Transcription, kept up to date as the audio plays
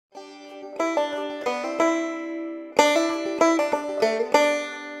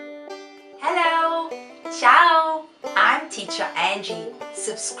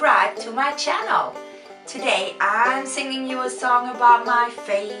subscribe to my channel. Today I'm singing you a song about my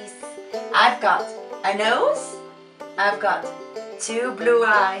face. I've got a nose, I've got two blue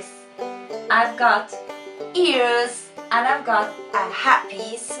eyes, I've got ears, and I've got a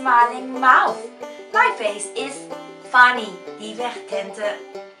happy smiling mouth. My face is funny, divertente.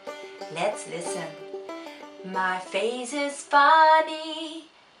 Let's listen. My face is funny,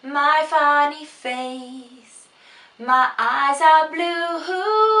 my funny face. My eyes are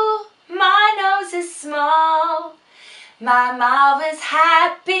blue, my nose is small. My mouth is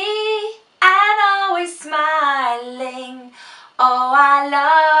happy and always smiling. Oh, I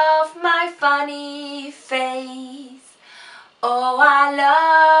love my funny face. Oh, I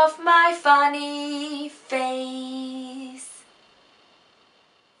love my funny face.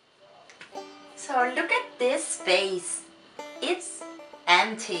 So look at this face. It's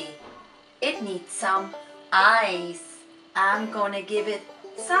empty. It needs some eyes. I'm gonna give it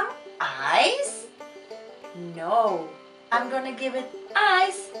some eyes. No, I'm gonna give it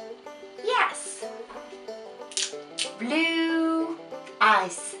eyes. Yes. Blue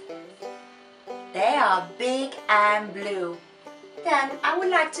eyes. They are big and blue. Then I would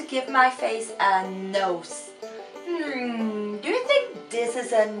like to give my face a nose. Do you think this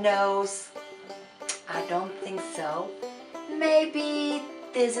is a nose? I don't think so. Maybe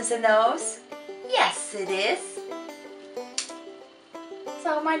this is a nose? Yes, it is.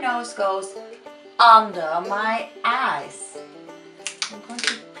 So my nose goes under my eyes. I'm going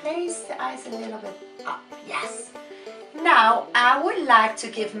to place the eyes a little bit up. Yes. Now I would like to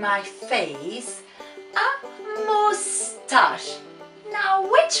give my face a moustache. Now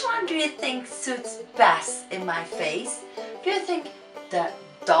which one do you think suits best in my face? Do you think the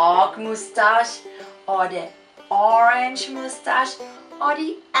dark moustache or the orange moustache or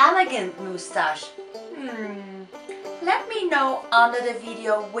the elegant moustache? Let me know under the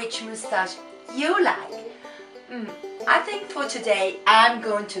video which moustache you like. I think for today I'm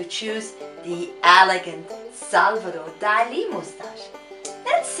going to choose the elegant Salvador Dali moustache.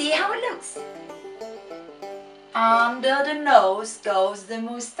 Let's see how it looks. Under the nose goes the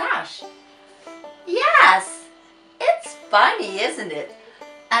moustache. Yes, it's funny, isn't it?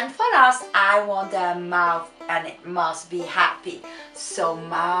 And for last, I want a mouth, and it must be happy. So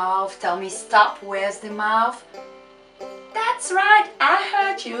mouth, tell me stop. Where's the mouth? That's right, I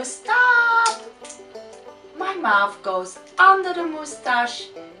heard you. Stop. My mouth goes under the moustache,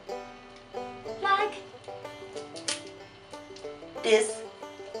 like this.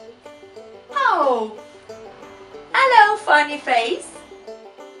 Oh, hello, funny face.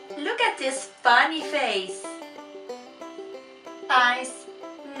 Look at this funny face. Eyes,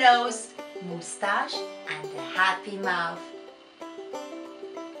 nose, moustache, and a happy mouth.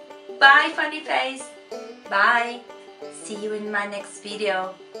 Bye, funny face. Bye. See you in my next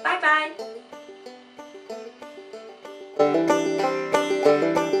video. Bye bye.